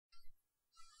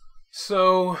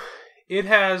So, it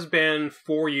has been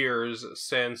 4 years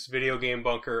since Video Game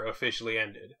Bunker officially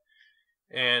ended,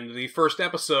 and the first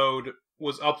episode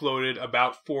was uploaded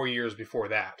about 4 years before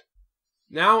that.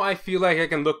 Now I feel like I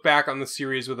can look back on the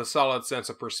series with a solid sense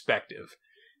of perspective.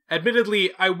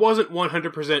 Admittedly, I wasn't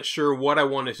 100% sure what I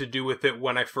wanted to do with it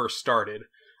when I first started.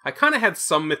 I kinda had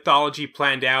some mythology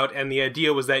planned out, and the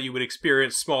idea was that you would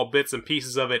experience small bits and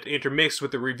pieces of it intermixed with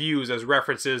the reviews as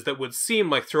references that would seem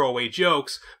like throwaway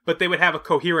jokes, but they would have a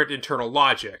coherent internal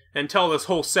logic, and tell this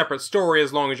whole separate story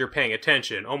as long as you're paying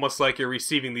attention, almost like you're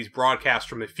receiving these broadcasts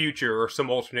from the future or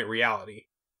some alternate reality.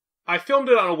 I filmed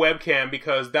it on a webcam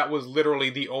because that was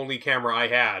literally the only camera I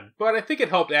had, but I think it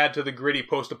helped add to the gritty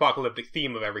post-apocalyptic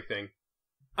theme of everything.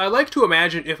 I like to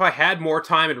imagine if I had more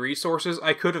time and resources,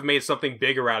 I could have made something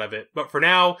bigger out of it, but for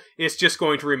now, it's just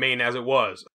going to remain as it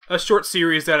was. A short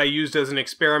series that I used as an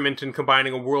experiment in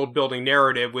combining a world-building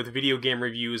narrative with video game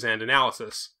reviews and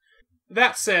analysis.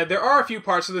 That said, there are a few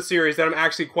parts of the series that I'm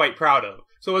actually quite proud of,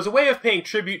 so as a way of paying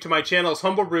tribute to my channel's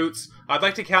humble roots, I'd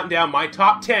like to count down my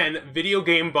top 10 Video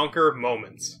Game Bunker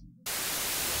moments.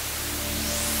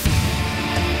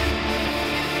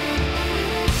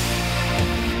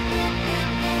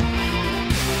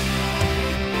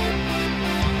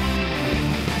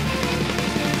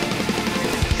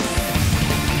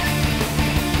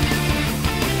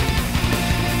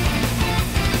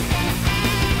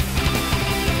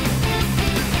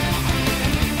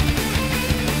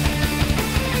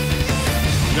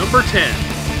 Number 10.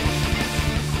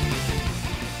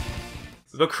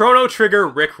 The Chrono Trigger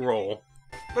Rickroll.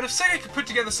 But if Sega could put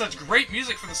together such great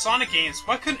music for the Sonic games,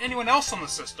 why couldn't anyone else on the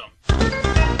system?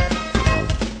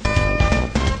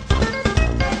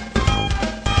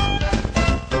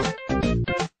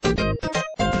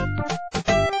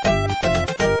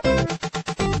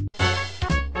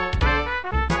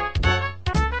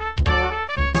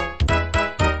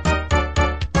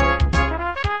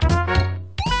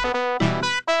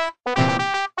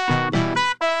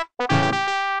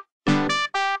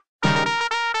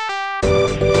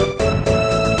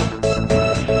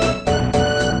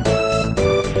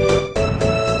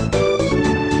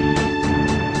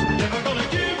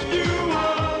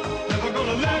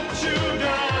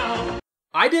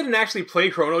 I didn't actually play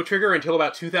Chrono Trigger until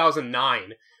about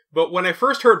 2009, but when I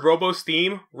first heard Robo's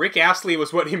theme, Rick Astley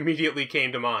was what immediately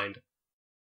came to mind.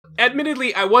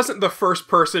 Admittedly, I wasn't the first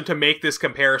person to make this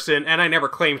comparison, and I never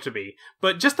claimed to be,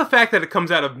 but just the fact that it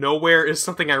comes out of nowhere is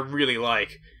something I really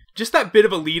like. Just that bit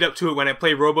of a lead up to it when I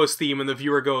play Robo's theme and the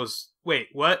viewer goes, "Wait,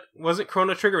 what? Wasn't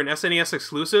Chrono Trigger an SNES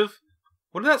exclusive?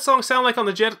 What did that song sound like on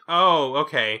the Jet?" Oh,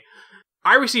 okay.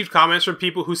 I received comments from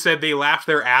people who said they laughed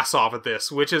their ass off at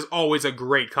this, which is always a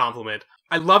great compliment.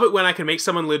 I love it when I can make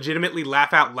someone legitimately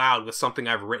laugh out loud with something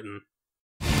I've written.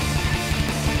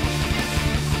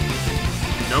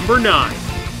 Number 9.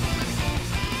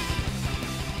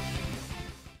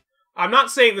 I'm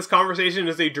not saying this conversation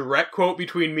is a direct quote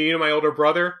between me and my older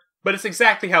brother, but it's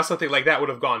exactly how something like that would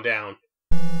have gone down.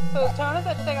 Whose turn is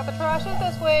it to take out the trashes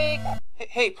this week?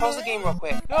 Hey, pause the game real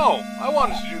quick. No, I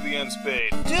wanted to do the end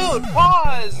spade. Dude,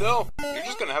 pause! No, you're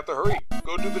just gonna have to hurry.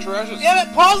 Go do the trashes. Damn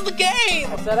it, pause the game!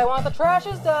 I said I want the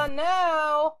trashes done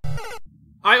now!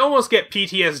 I almost get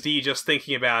PTSD just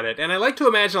thinking about it, and I like to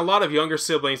imagine a lot of younger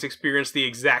siblings experience the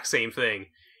exact same thing.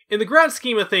 In the grand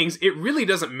scheme of things, it really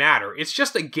doesn't matter. It's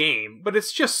just a game, but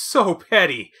it's just so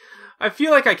petty. I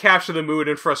feel like I capture the mood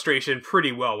and frustration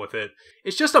pretty well with it.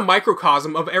 It's just a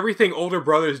microcosm of everything older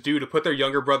brothers do to put their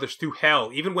younger brothers through hell,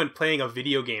 even when playing a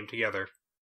video game together.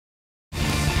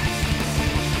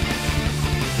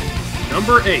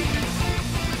 Number 8.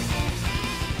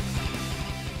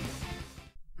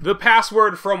 The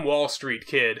password from Wall Street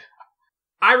Kid.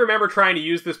 I remember trying to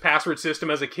use this password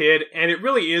system as a kid, and it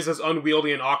really is as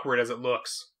unwieldy and awkward as it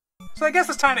looks. So I guess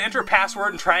it's time to enter a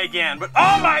password and try again, but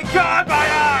oh my god, my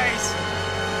eyes!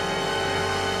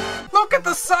 Look at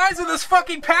the size of this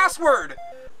fucking password!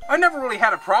 I never really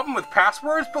had a problem with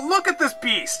passwords, but look at this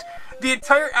beast! The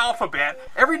entire alphabet,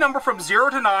 every number from 0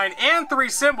 to 9, and 3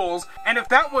 symbols, and if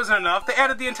that wasn't enough, they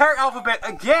added the entire alphabet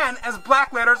again as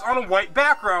black letters on a white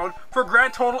background for a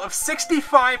grand total of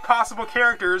 65 possible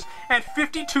characters and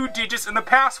 52 digits in the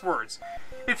passwords.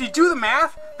 If you do the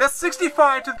math, that's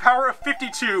 65 to the power of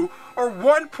 52, or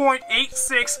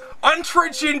 1.86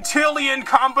 untragentillion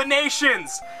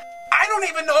combinations! I don't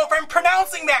even know if I'm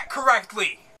pronouncing that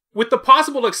correctly! With the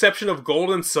possible exception of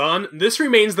Golden Sun, this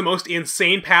remains the most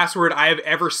insane password I have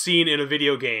ever seen in a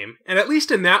video game, and at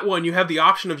least in that one you have the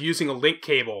option of using a link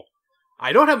cable.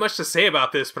 I don't have much to say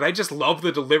about this, but I just love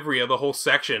the delivery of the whole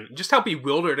section, just how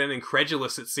bewildered and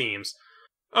incredulous it seems.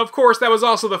 Of course, that was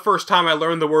also the first time I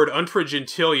learned the word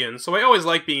untragentillion, so I always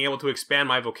like being able to expand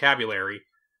my vocabulary.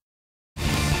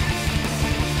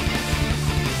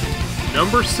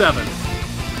 Number 7.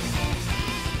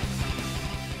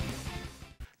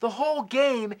 The whole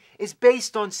game is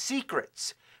based on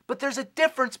secrets, but there's a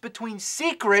difference between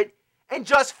secret and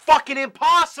just fucking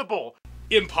impossible!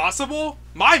 Impossible?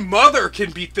 My mother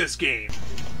can beat this game!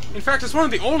 In fact, it's one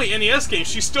of the only NES games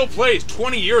she still plays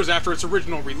 20 years after its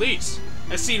original release,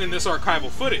 as seen in this archival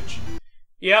footage.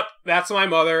 Yep, that's my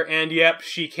mother, and yep,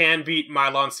 she can beat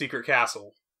Milon's Secret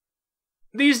Castle.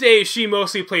 These days, she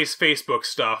mostly plays Facebook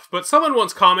stuff, but someone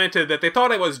once commented that they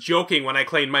thought I was joking when I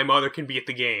claimed my mother can beat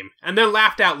the game, and then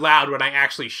laughed out loud when I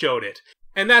actually showed it.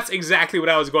 And that's exactly what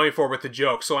I was going for with the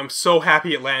joke, so I'm so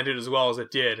happy it landed as well as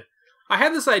it did. I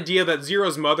had this idea that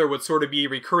Zero's mother would sort of be a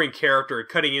recurring character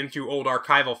cutting in through old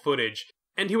archival footage,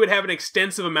 and he would have an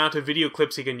extensive amount of video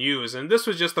clips he can use, and this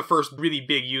was just the first really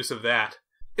big use of that.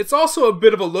 It's also a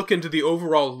bit of a look into the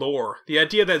overall lore, the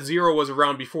idea that Zero was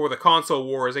around before the console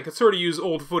wars and could sort of use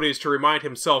old footage to remind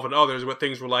himself and others what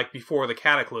things were like before the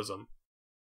Cataclysm.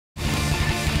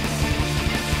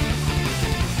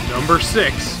 Number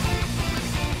 6.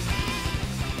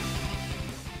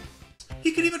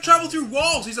 He can even travel through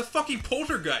walls! He's a fucking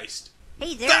poltergeist!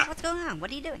 Hey, Zero, what's going on? What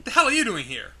are you doing? What the hell are you doing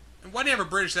here? And why do you have a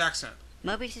British accent?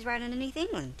 Mobius is right underneath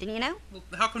England, didn't you know? Well,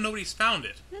 how come nobody's found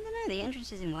it? No, the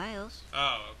entrance is in Wales.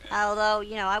 Oh, okay. Although,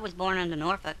 I was born under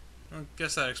Norfolk. I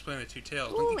guess that explains the two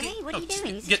tales. Ooh, hey, what are you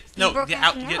doing? Get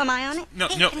out. Am I on it? No,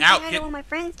 hey, no, can out. I with my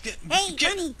friends? Hey,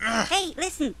 get, honey. Hey,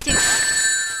 listen to...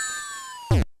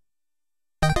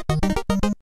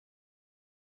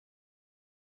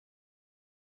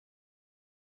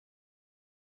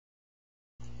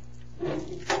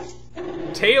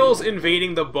 Tails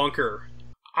invading the bunker.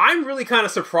 I'm really kind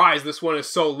of surprised this one is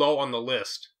so low on the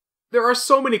list. There are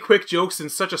so many quick jokes in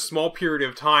such a small period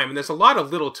of time, and there's a lot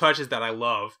of little touches that I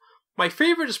love. My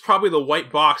favorite is probably the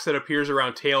white box that appears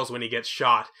around Tails when he gets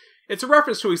shot. It's a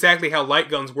reference to exactly how light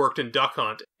guns worked in Duck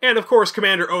Hunt, and of course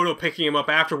Commander Odo picking him up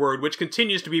afterward, which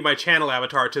continues to be my channel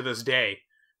avatar to this day.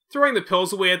 Throwing the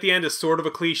pills away at the end is sort of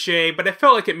a cliche, but I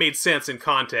felt like it made sense in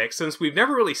context, since we've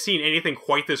never really seen anything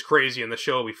quite this crazy in the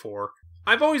show before.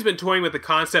 I've always been toying with the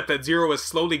concept that Zero is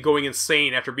slowly going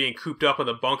insane after being cooped up in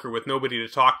the bunker with nobody to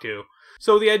talk to,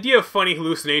 so the idea of funny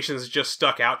hallucinations just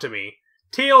stuck out to me.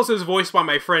 Tails is voiced by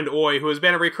my friend Oi, who has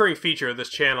been a recurring feature of this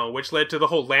channel, which led to the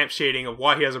whole lampshading of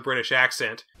why he has a British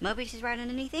accent. Mobius is right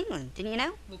underneath England, didn't you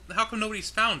know? Well, how come nobody's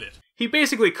found it? He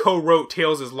basically co-wrote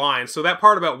Tails' lines, so that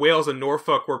part about Wales and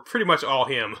Norfolk were pretty much all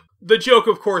him. The joke,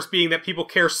 of course, being that people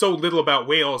care so little about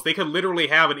Wales, they could literally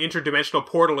have an interdimensional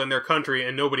portal in their country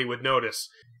and nobody would notice.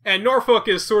 And Norfolk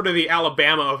is sort of the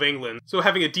Alabama of England, so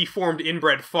having a deformed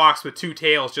inbred fox with two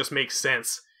tails just makes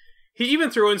sense. He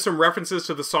even threw in some references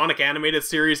to the Sonic animated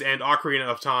series and Ocarina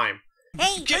of Time.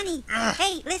 Hey, honey!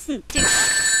 Hey, listen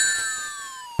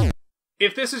to...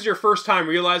 If this is your first time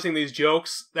realizing these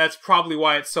jokes, that's probably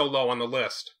why it's so low on the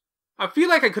list. I feel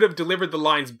like I could have delivered the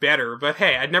lines better, but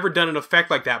hey, I'd never done an effect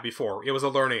like that before. It was a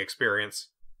learning experience.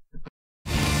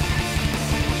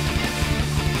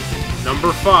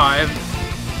 Number 5.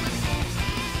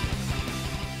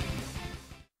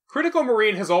 Critical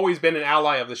Marine has always been an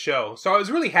ally of the show, so I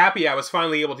was really happy I was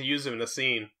finally able to use him in a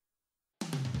scene.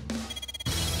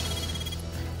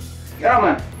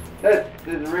 Gentlemen, this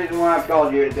is the reason why I've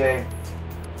called you today.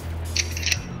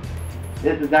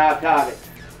 This is our target.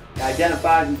 He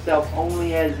identifies himself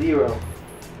only as Zero.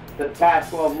 For the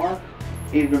past 12 months,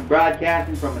 he's been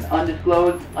broadcasting from an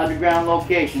undisclosed underground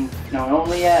location known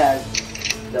only as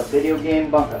the Video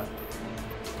Game Bunker.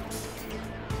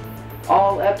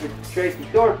 All efforts to trace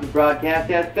the source of the broadcast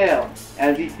has failed,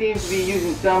 as he seems to be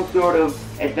using some sort of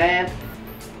advanced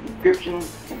encryption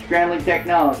and scrambling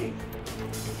technology.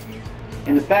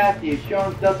 In the past, he has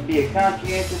shown himself to be a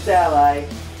conscientious ally,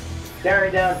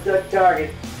 tearing down such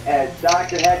targets as Sonic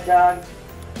the Hedgehog,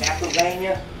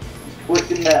 Castlevania, and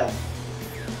Twisted Metal.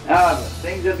 However,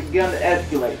 things have begun to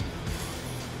escalate.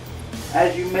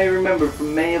 As you may remember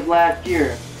from May of last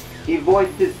year, he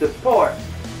voiced his support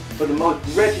for the most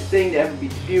wretched thing to ever be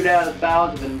spewed out of the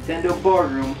bowels of a Nintendo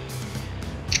boardroom,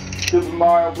 Super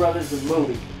Mario Bros. The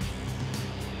movie.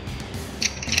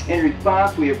 In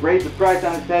response, we have raised the price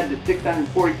on his head to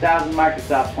 640,000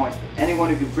 Microsoft points for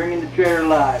anyone who can bring in the trailer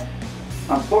live.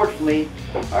 Unfortunately,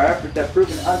 our efforts have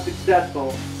proven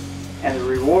unsuccessful, and the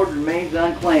reward remains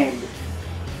unclaimed.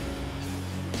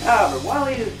 However, while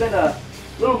he has been a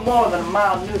little more than a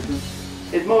mild nuisance,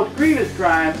 his most grievous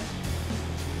crime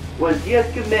was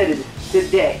just committed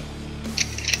today,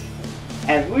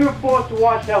 as we were forced to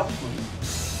watch helplessly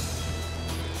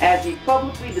as he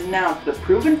publicly denounced the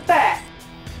proven fact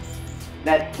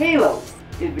that Halo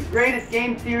is the greatest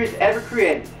game series ever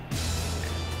created.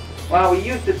 While we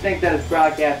used to think that his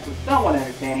broadcast was somewhat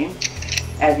entertaining,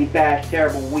 as he bashed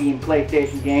terrible Wii and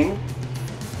PlayStation games,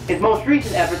 his most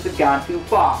recent efforts have gone too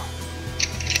far.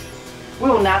 We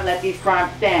will not let these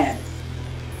crimes stand.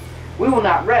 We will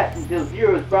not rest until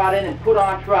Zero is brought in and put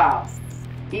on trial.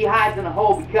 He hides in a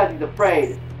hole because he's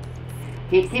afraid.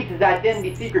 He keeps his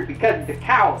identity secret because he's a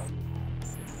coward.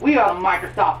 We are the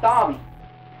Microsoft Army,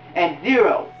 and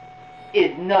Zero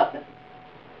is nothing.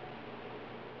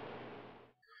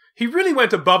 He really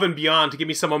went above and beyond to give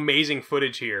me some amazing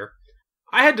footage here.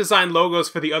 I had designed logos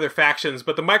for the other factions,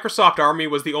 but the Microsoft Army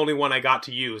was the only one I got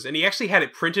to use, and he actually had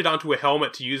it printed onto a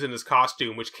helmet to use in his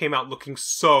costume, which came out looking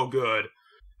so good.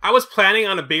 I was planning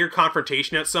on a bigger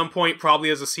confrontation at some point,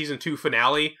 probably as a Season 2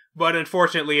 finale, but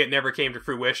unfortunately it never came to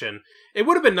fruition. It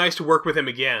would have been nice to work with him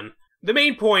again. The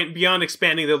main point, beyond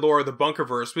expanding the lore of the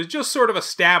Bunkerverse, was just sort of a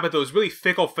stab at those really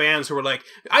fickle fans who were like,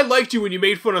 I liked you when you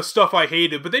made fun of stuff I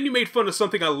hated, but then you made fun of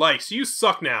something I liked, so you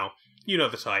suck now. You know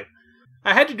the type.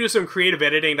 I had to do some creative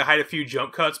editing to hide a few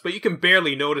jump cuts, but you can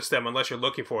barely notice them unless you're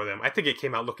looking for them. I think it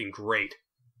came out looking great.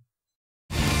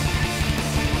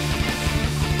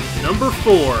 Number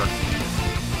 4.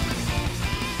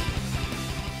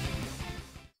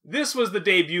 This was the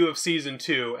debut of Season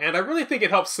 2, and I really think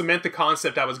it helped cement the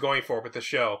concept I was going for with the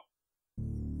show.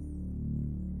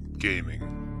 Gaming.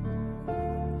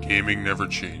 Gaming never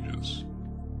changes.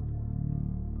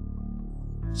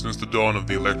 Since the dawn of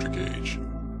the Electric Age,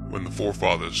 when the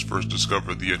forefathers first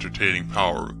discovered the entertaining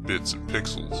power of bits and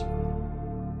pixels,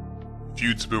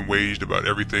 feuds have been waged about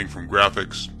everything from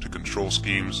graphics to control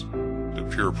schemes to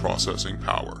pure processing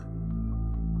power.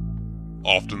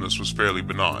 Often this was fairly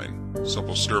benign,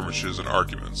 simple skirmishes and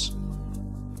arguments.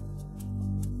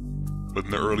 But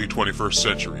in the early 21st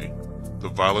century, the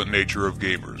violent nature of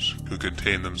gamers could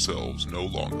contain themselves no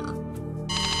longer.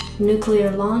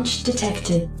 Nuclear launch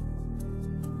detected.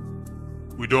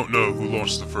 We don't know who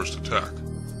launched the first attack,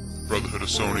 Brotherhood of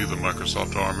Sony, the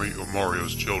Microsoft Army, or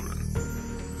Mario's children,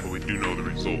 but we do know the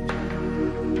result.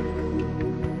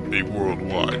 A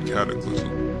worldwide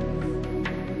cataclysm.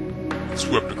 It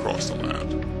swept across the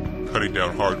land, cutting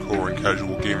down hardcore and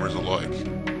casual gamers alike.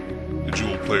 The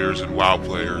Jewel players and WoW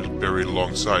players buried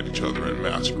alongside each other in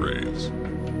mass graves.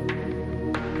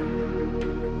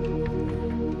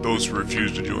 Those who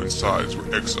refused to join sides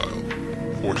were exiled,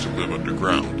 forced to live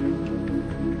underground.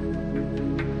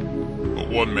 But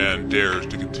one man dares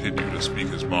to continue to speak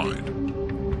his mind.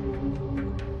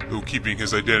 Though keeping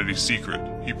his identity secret,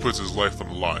 he puts his life on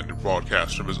the line to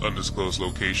broadcast from his undisclosed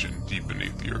location deep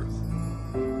beneath the earth,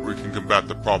 where he can combat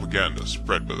the propaganda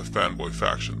spread by the fanboy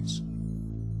factions,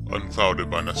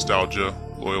 unclouded by nostalgia,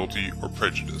 loyalty, or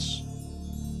prejudice.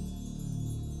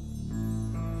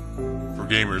 For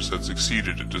gamers had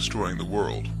succeeded in destroying the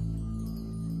world,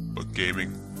 but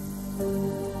gaming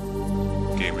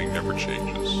never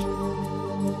changes.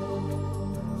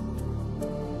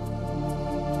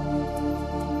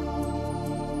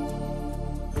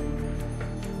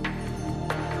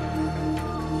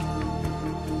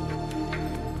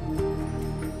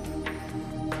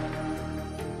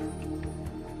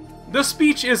 The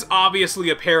speech is obviously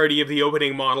a parody of the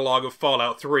opening monologue of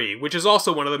Fallout 3, which is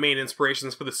also one of the main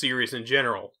inspirations for the series in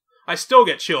general. I still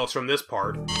get chills from this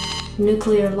part.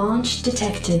 Nuclear launch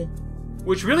detected.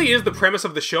 Which really is the premise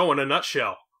of the show in a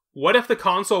nutshell. What if the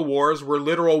console wars were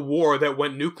literal war that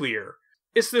went nuclear?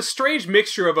 It's this strange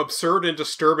mixture of absurd and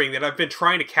disturbing that I've been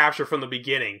trying to capture from the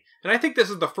beginning, and I think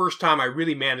this is the first time I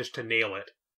really managed to nail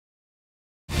it.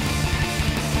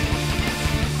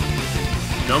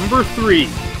 Number 3.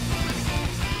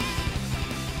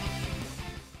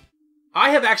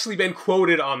 I have actually been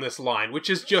quoted on this line, which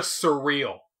is just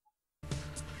surreal.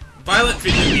 Violent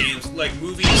video games, like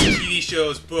movies, TV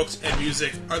shows, books, and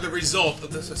music, are the result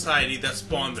of the society that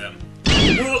spawned them.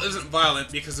 The world isn't violent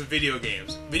because of video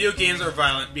games. Video games are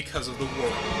violent because of the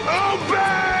world.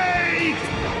 Obey!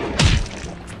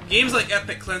 Games like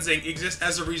ethnic cleansing exist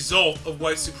as a result of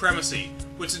white supremacy,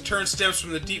 which in turn stems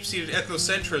from the deep-seated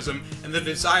ethnocentrism and the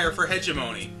desire for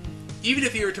hegemony. Even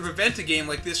if you were to prevent a game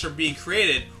like this from being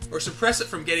created, or suppress it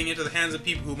from getting into the hands of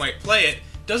people who might play it,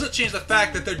 doesn't change the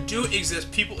fact that there do exist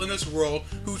people in this world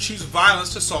who choose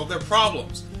violence to solve their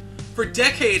problems. For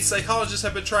decades, psychologists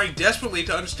have been trying desperately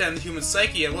to understand the human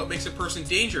psyche and what makes a person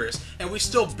dangerous, and we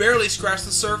still barely scratch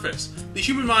the surface. The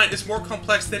human mind is more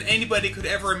complex than anybody could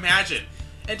ever imagine,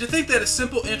 and to think that a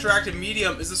simple interactive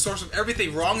medium is the source of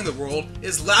everything wrong in the world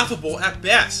is laughable at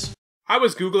best. I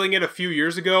was Googling it a few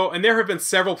years ago, and there have been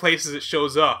several places it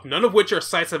shows up, none of which are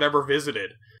sites I've ever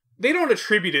visited. They don't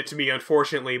attribute it to me,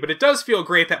 unfortunately, but it does feel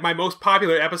great that my most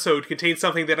popular episode contains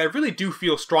something that I really do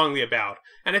feel strongly about,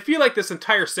 and I feel like this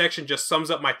entire section just sums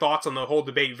up my thoughts on the whole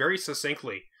debate very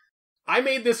succinctly. I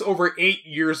made this over 8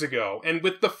 years ago, and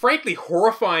with the frankly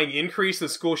horrifying increase in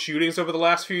school shootings over the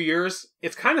last few years,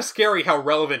 it's kind of scary how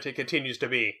relevant it continues to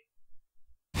be.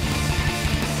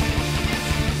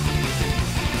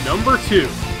 Number 2.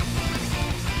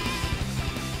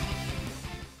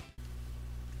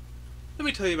 Let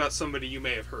me tell you about somebody you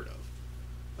may have heard of.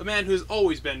 A man who has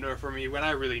always been there for me when I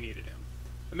really needed him.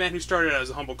 A man who started out as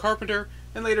a humble carpenter,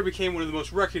 and later became one of the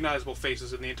most recognizable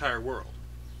faces in the entire world.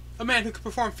 A man who could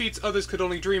perform feats others could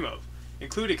only dream of,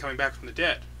 including coming back from the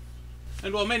dead.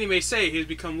 And while many may say he has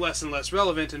become less and less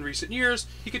relevant in recent years,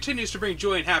 he continues to bring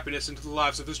joy and happiness into the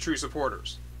lives of his true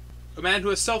supporters. A man who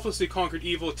has selflessly conquered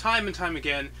evil time and time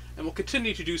again, and will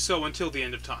continue to do so until the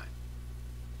end of time.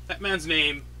 That man's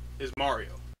name is Mario.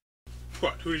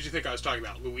 What, who did you think I was talking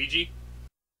about, Luigi?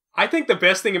 I think the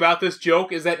best thing about this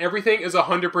joke is that everything is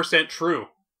 100% true.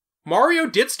 Mario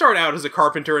did start out as a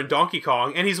carpenter in Donkey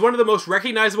Kong, and he's one of the most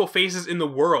recognizable faces in the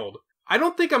world. I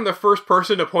don't think I'm the first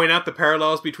person to point out the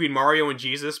parallels between Mario and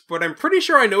Jesus, but I'm pretty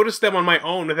sure I noticed them on my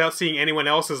own without seeing anyone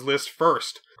else's list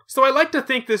first. So I like to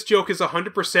think this joke is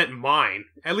 100% mine,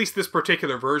 at least this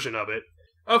particular version of it.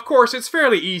 Of course, it's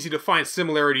fairly easy to find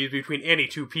similarities between any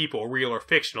two people, real or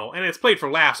fictional, and it's played for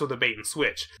laughs with a bait and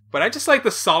switch, but I just like the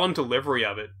solemn delivery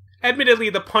of it. Admittedly,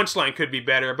 the punchline could be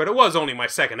better, but it was only my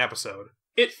second episode.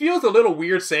 It feels a little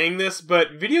weird saying this,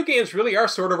 but video games really are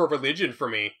sort of a religion for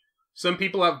me. Some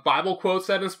people have Bible quotes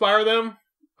that inspire them.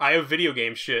 I have video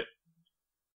game shit.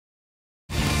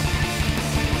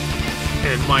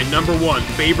 And my number 1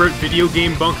 favorite video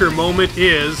game bunker moment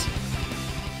is...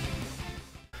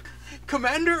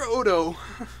 Commander Odo.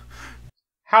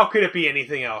 How could it be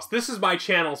anything else? This is my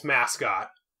channel's mascot.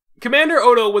 Commander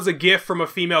Odo was a gift from a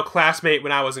female classmate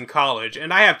when I was in college,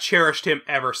 and I have cherished him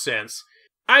ever since.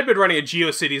 I'd been running a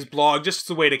GeoCities blog just as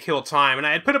a way to kill time, and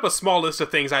I had put up a small list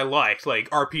of things I liked, like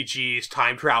RPGs,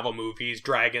 time travel movies,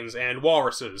 dragons, and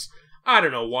walruses. I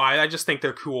don't know why, I just think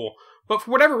they're cool. But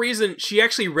for whatever reason, she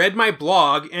actually read my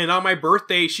blog, and on my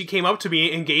birthday, she came up to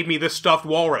me and gave me this stuffed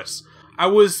walrus. I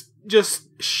was just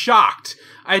shocked.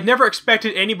 I had never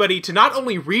expected anybody to not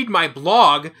only read my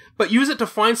blog, but use it to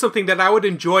find something that I would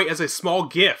enjoy as a small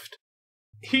gift.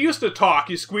 He used to talk,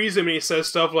 you squeeze him and he says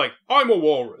stuff like, "I'm a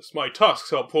walrus, my tusks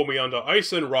help pull me onto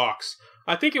ice and rocks."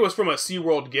 I think it was from a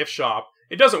SeaWorld gift shop.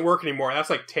 It doesn't work anymore,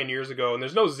 that's like 10 years ago, and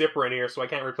there's no zipper in here so I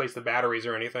can't replace the batteries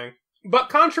or anything. But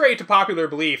contrary to popular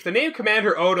belief, the name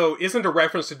Commander Odo isn't a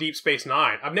reference to Deep Space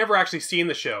Nine. I've never actually seen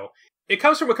the show. It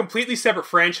comes from a completely separate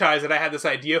franchise that I had this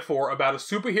idea for about a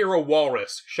superhero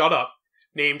walrus, shut up,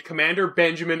 named Commander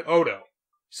Benjamin Odo.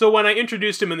 So when I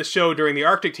introduced him in the show during the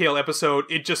Arctic Tale episode,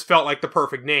 it just felt like the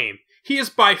perfect name. He is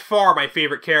by far my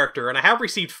favorite character, and I have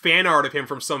received fan art of him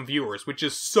from some viewers, which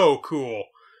is so cool.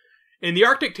 In the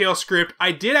Arctic Tale script,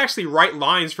 I did actually write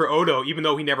lines for Odo even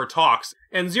though he never talks,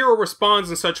 and Zero responds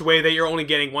in such a way that you're only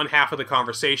getting one half of the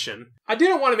conversation. I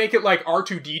didn't want to make it like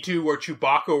R2-D2 or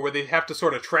Chewbacca where they have to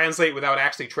sort of translate without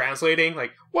actually translating,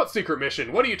 like, what secret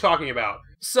mission? What are you talking about?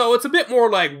 So it's a bit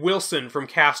more like Wilson from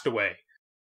Castaway.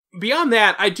 Beyond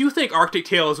that, I do think Arctic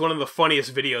Tale is one of the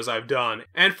funniest videos I've done,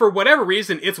 and for whatever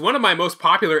reason, it's one of my most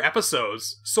popular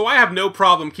episodes, so I have no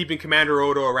problem keeping Commander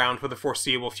Odo around for the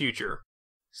foreseeable future.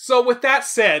 So with that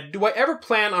said, do I ever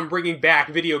plan on bringing back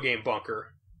Video Game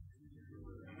Bunker?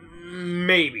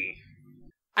 Maybe.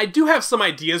 I do have some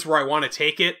ideas where I want to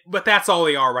take it, but that's all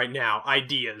they are right now,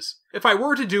 ideas. If I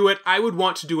were to do it, I would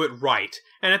want to do it right,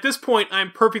 and at this point,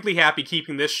 I'm perfectly happy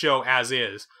keeping this show as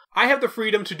is. I have the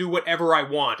freedom to do whatever I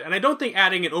want, and I don't think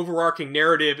adding an overarching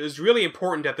narrative is really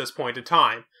important at this point in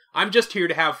time. I'm just here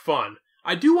to have fun.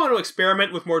 I do want to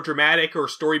experiment with more dramatic or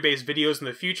story-based videos in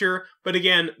the future, but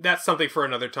again, that's something for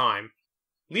another time.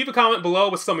 Leave a comment below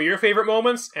with some of your favorite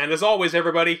moments, and as always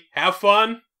everybody, have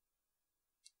fun,